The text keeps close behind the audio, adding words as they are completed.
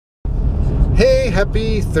Hey,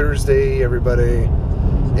 happy Thursday, everybody.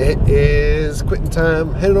 It is quitting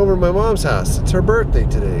time, heading over to my mom's house. It's her birthday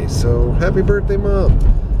today, so happy birthday, Mom.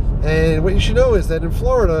 And what you should know is that in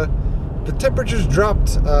Florida, the temperatures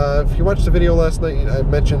dropped. If you watched the video last night, I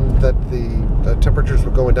mentioned that the temperatures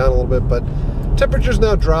were going down a little bit, but temperatures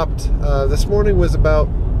now dropped. This morning was about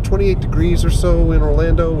 28 degrees or so in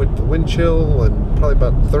Orlando with the wind chill, and probably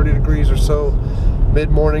about 30 degrees or so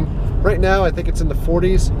mid-morning. Right now, I think it's in the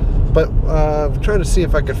 40s, but I'm trying to see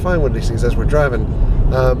if I could find one of these things as we're driving.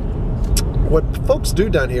 What folks do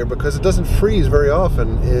down here, because it doesn't freeze very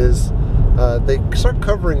often, is they start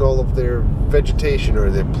covering all of their vegetation or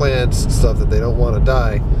their plants and stuff that they don't want to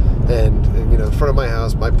die. And you know, in front of my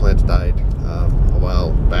house, my plants died a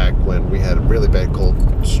while back when we had a really bad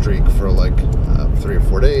cold streak for like 3 or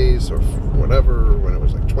 4 days or whatever, when it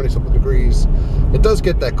was like 20-something degrees. It does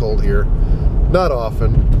get that cold here. Not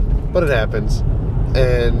often, but it happens.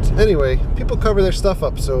 And anyway, people cover their stuff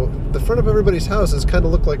up, so the front of everybody's houses kind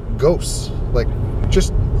of look like ghosts. Like,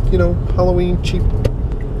 just, you know, Halloween cheap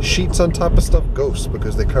sheets on top of stuff, ghosts,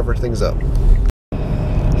 because they cover things up.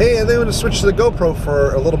 Hey, and then I'm going to switch to the GoPro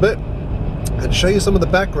for a little bit and show you some of the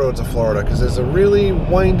back roads of Florida, because there's a really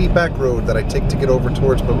windy back road that I take to get over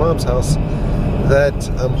towards my mom's house that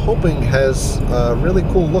I'm hoping has a really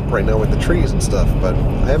cool look right now with the trees and stuff, but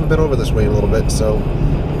I haven't been over this way in a little bit, so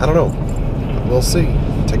I don't know. We'll see.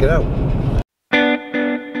 Check it out.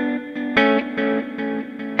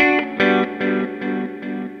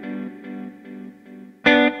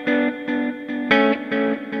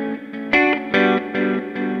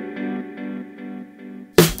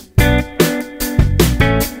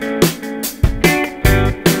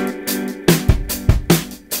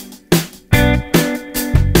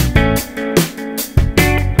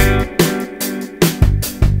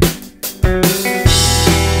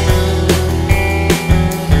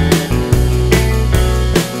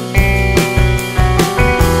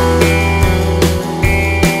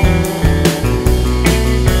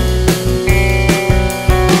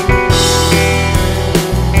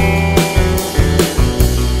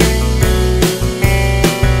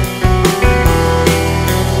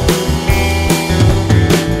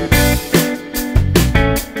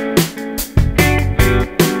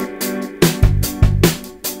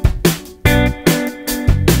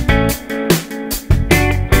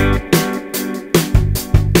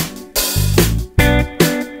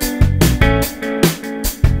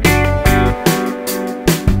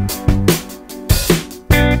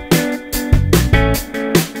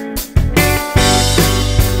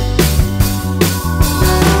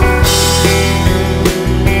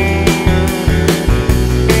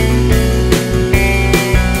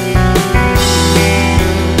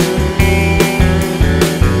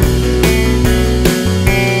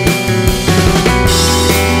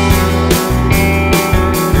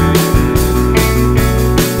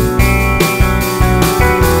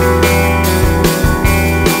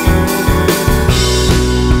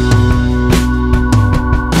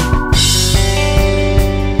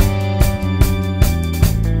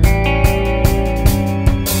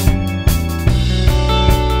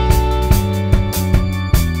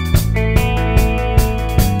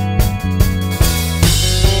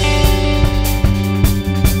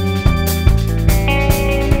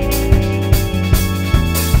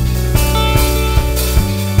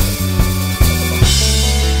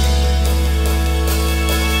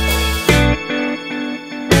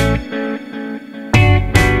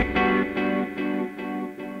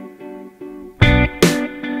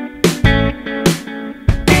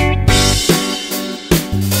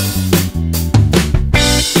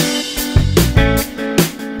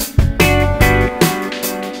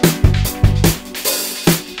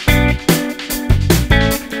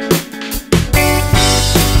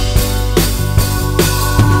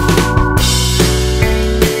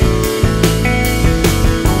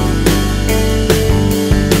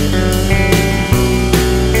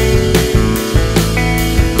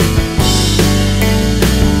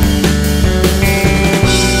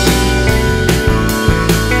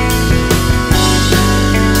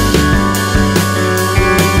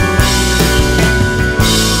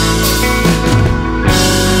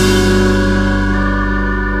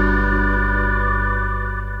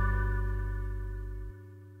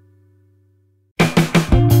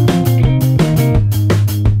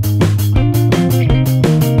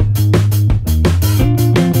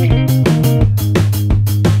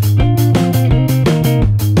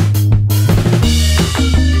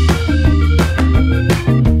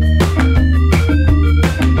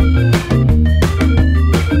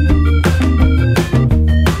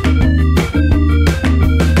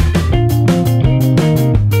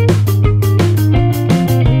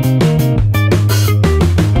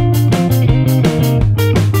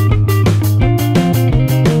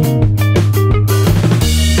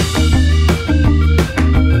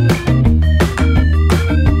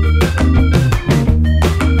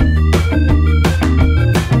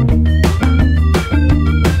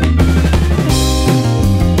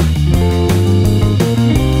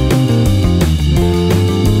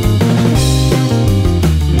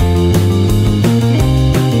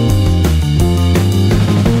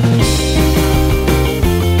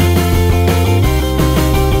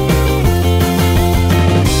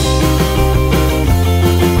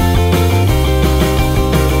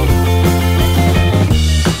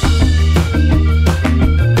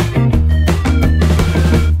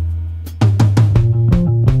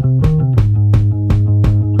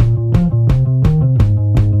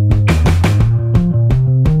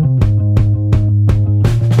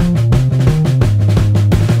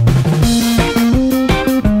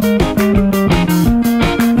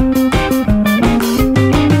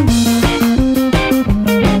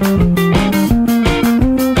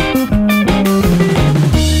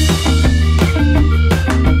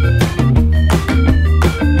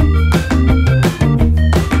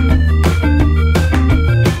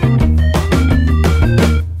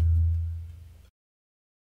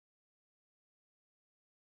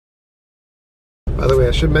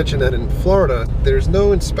 I should mention that in Florida, there's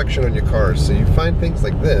no inspection on your cars, so you find things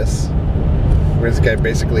like this, where this guy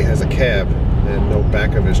basically has a cab and no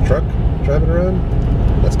back of his truck driving around.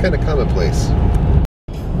 That's kind of commonplace.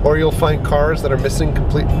 Or you'll find cars that are missing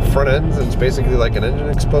complete front ends and it's basically like an engine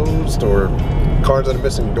exposed, or cars that are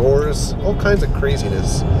missing doors, all kinds of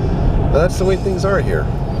craziness. But that's the way things are here.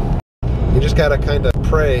 You just gotta kind of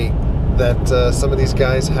pray that some of these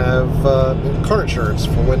guys have car insurance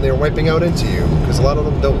for when they're wiping out into you, because a lot of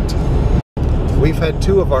them don't. We've had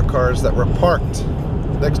 2 of our cars that were parked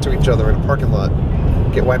next to each other in a parking lot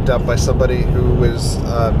get wiped out by somebody who was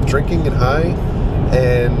drinking and high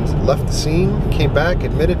and left the scene, came back,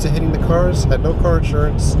 admitted to hitting the cars, had no car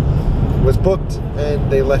insurance, was booked,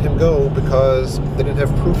 and they let him go because they didn't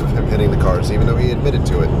have proof of him hitting the cars, even though he admitted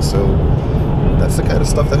to it. So that's the kind of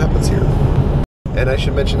stuff that happens here. And I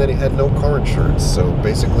should mention that he had no car insurance, so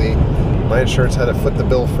basically my insurance had to foot the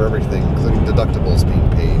bill for everything, including deductibles being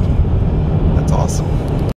paid. That's awesome.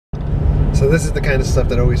 So this is the kind of stuff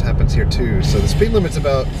that always happens here too. So the speed limit's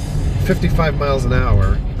about 55 miles an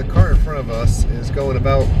hour. The car in front of us is going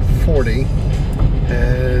about 40,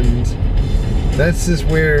 and this is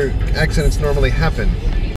where accidents normally happen.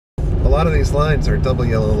 A lot of these lines are double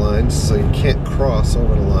yellow lines, so you can't cross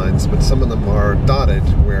over the lines, but some of them are dotted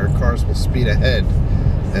where cars will speed ahead,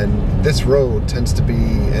 and this road tends to be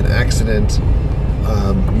an accident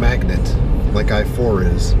magnet, like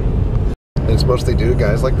I-4 is. And it's mostly due to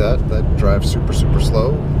guys like that drive super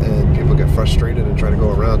slow, and people get frustrated and try to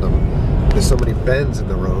go around them. There's so many bends in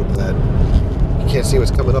the road that you can't see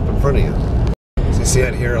what's coming up in front of you. So you see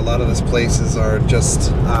out here, a lot of these places are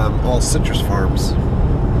just all citrus farms.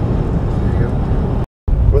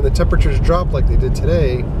 When the temperatures drop like they did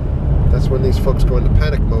today, that's when these folks go into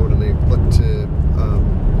panic mode and they look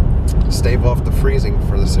to stave off the freezing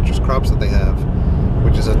for the citrus crops that they have,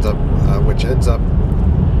 which ends up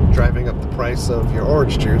driving up the price of your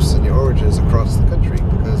orange juice and your oranges across the country,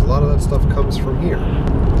 because a lot of that stuff comes from here.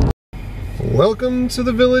 Welcome to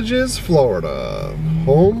the Villages, Florida,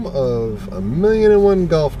 home of 1,000,001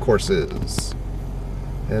 golf courses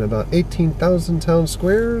and about 18,000 town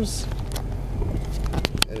squares.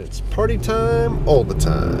 And it's party time all the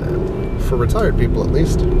time, for retired people at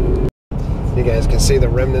least. You guys can see the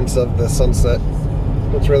remnants of the sunset.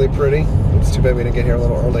 It's really pretty. It's too bad we didn't get here a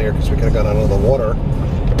little earlier, because we could have gone out of the water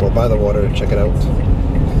or by the water to check it out.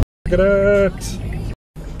 Look at it!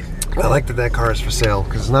 I like that that car is for sale,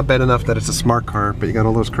 because it's not bad enough that it's a smart car, but you got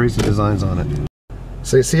all those crazy designs on it.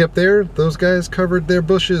 So you see up there, those guys covered their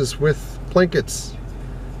bushes with blankets.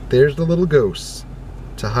 There's the little ghosts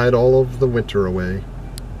to hide all of the winter away.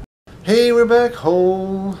 Hey, we're back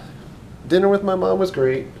home. Dinner with my mom was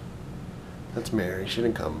great. That's Mary, she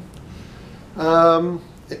didn't come.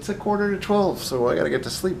 It's 11:45, so I gotta get to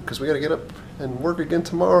sleep because we gotta get up and work again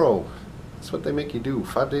tomorrow. That's what they make you do,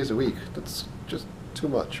 5 days a week. That's just too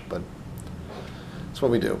much, but that's what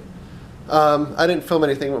we do. I didn't film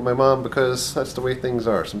anything with my mom because that's the way things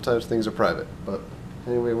are. Sometimes things are private, but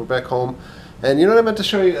anyway, we're back home. And you know what I meant to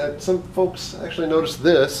show you? Some folks actually noticed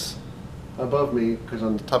this above me, because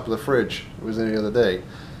on the top of the fridge, it was there the other day.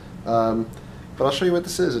 But I'll show you what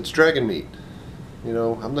this is. It's dragon meat. You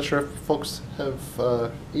know, I'm not sure if folks have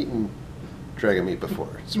eaten dragon meat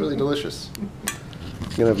before. It's really delicious. I'm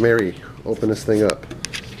gonna have Mary open this thing up.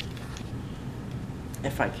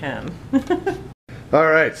 If I can.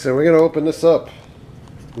 Alright, so we're gonna open this up.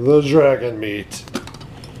 The dragon meat.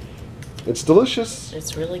 It's delicious.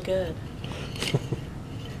 It's really good.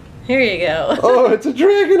 Here you go. Oh, it's a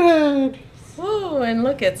dragon head! Woo, and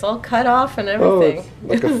look, it's all cut off and everything.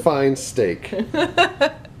 Oh, it's like a fine steak.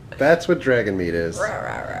 That's what dragon meat is. Rah,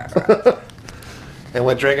 rah, rah, rah. And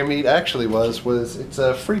what dragon meat actually was it's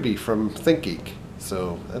a freebie from ThinkGeek.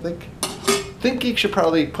 So I think ThinkGeek should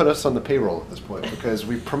probably put us on the payroll at this point, because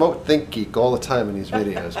we promote ThinkGeek all the time in these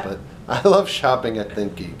videos. But I love shopping at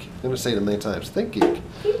ThinkGeek. I'm going to say it many times. ThinkGeek.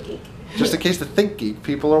 Just in case the ThinkGeek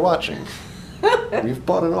people are watching. We've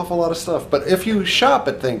bought an awful lot of stuff. But if you shop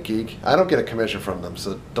at ThinkGeek, I don't get a commission from them,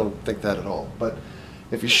 so don't think that at all. But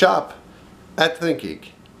if you shop at ThinkGeek,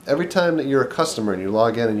 every time that you're a customer and you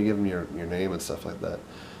log in and you give them your name and stuff like that,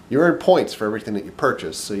 you earn points for everything that you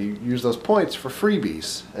purchase. So you use those points for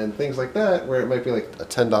freebies and things like that, where it might be like a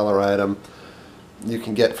 $10 item you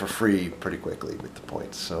can get for free pretty quickly with the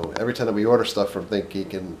points. So every time that we order stuff from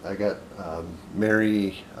ThinkGeek, and I got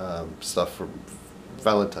Mary stuff for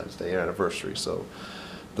Valentine's Day anniversary. So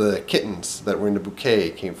the kittens that were in the bouquet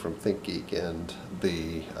came from ThinkGeek, and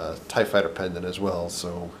the TIE Fighter pendant as well.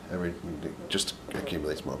 So it just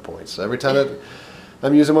accumulates more points. So every time that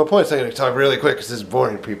I'm using more points, I'm going to talk really quick because this is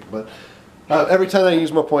boring people, but every time I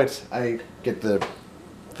use more points, I get the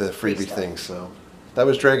the freebie thing. So that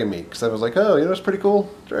was dragon meat, because I was like, oh, you know, it's pretty cool,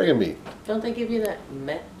 dragon meat. Don't they give you that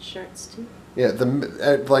Met shirts too? Yeah,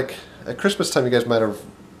 like at Christmas time, you guys might have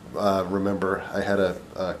remember I had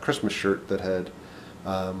a Christmas shirt that had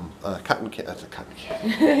cotton candy. That's a cotton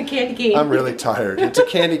candy. Candy cane. I'm really tired. It's a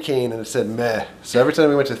candy cane, and it said meh. So every time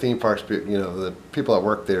we went to theme parks, you know, the people that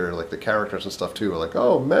work there, like the characters and stuff too, were like,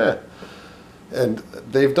 oh, meh. And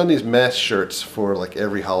they've done these meh shirts for like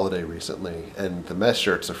every holiday recently, and the meh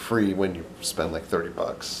shirts are free when you spend like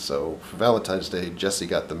 $30. So for Valentine's Day, Jesse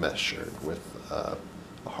got the meh shirt with a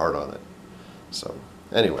heart on it. So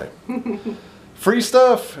anyway, free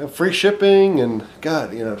stuff and free shipping, and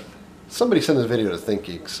God, you know, somebody send this video to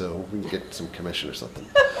ThinkGeek so we can get some commission or something.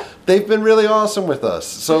 They've been really awesome with us.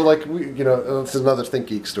 So like, you know, this is another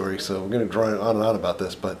ThinkGeek story, so we're going to draw on and on about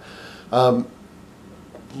this. But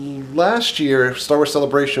last year, Star Wars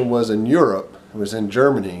Celebration was in Europe. It was in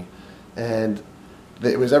Germany, and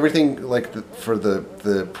it was everything like for the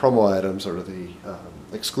promo items or the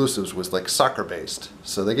exclusives was like soccer based.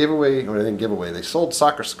 So they gave away, or they didn't give away, they sold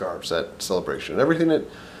soccer scarves at Celebration. Everything that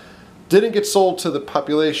didn't get sold to the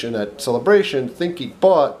population at Celebration, ThinkGeek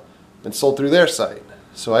bought and sold through their site.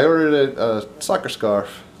 So I ordered a soccer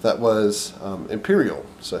scarf that was Imperial,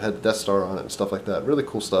 so it had the Death Star on it and stuff like that. Really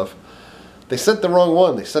cool stuff. They sent the wrong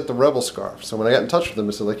one. They sent the Rebel scarf. So when I got in touch with them,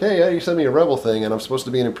 I said like, hey, yeah, you sent me a Rebel thing, and I'm supposed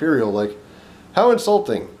to be an Imperial. Like, how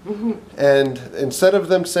insulting! And instead of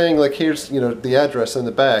them saying like, here's, you know, the address in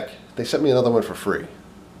the back, they sent me another one for free.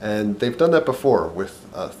 And they've done that before with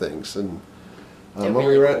things. And when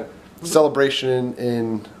we were at Celebration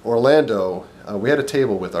in Orlando, we had a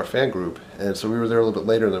table with our fan group, and so we were there a little bit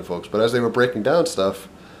later than folks. But as they were breaking down stuff,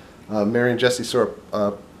 Mary and Jesse saw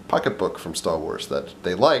a pocketbook from Star Wars that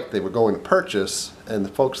they liked, they were going to purchase, and the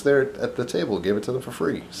folks there at the table gave it to them for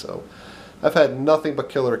free. So I've had nothing but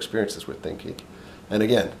killer experiences with ThinkGeek. And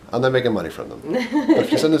again, I'm not making money from them. But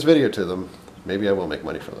if you send this video to them, maybe I will make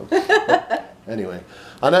money from them. But anyway,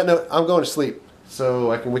 on that note, I'm going to sleep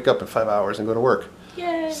so I can wake up in 5 hours and go to work.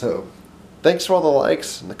 Yay. So thanks for all the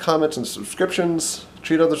likes and the comments and subscriptions.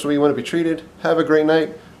 Treat others the way you want to be treated. Have a great night.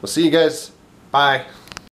 We'll see you guys. Bye.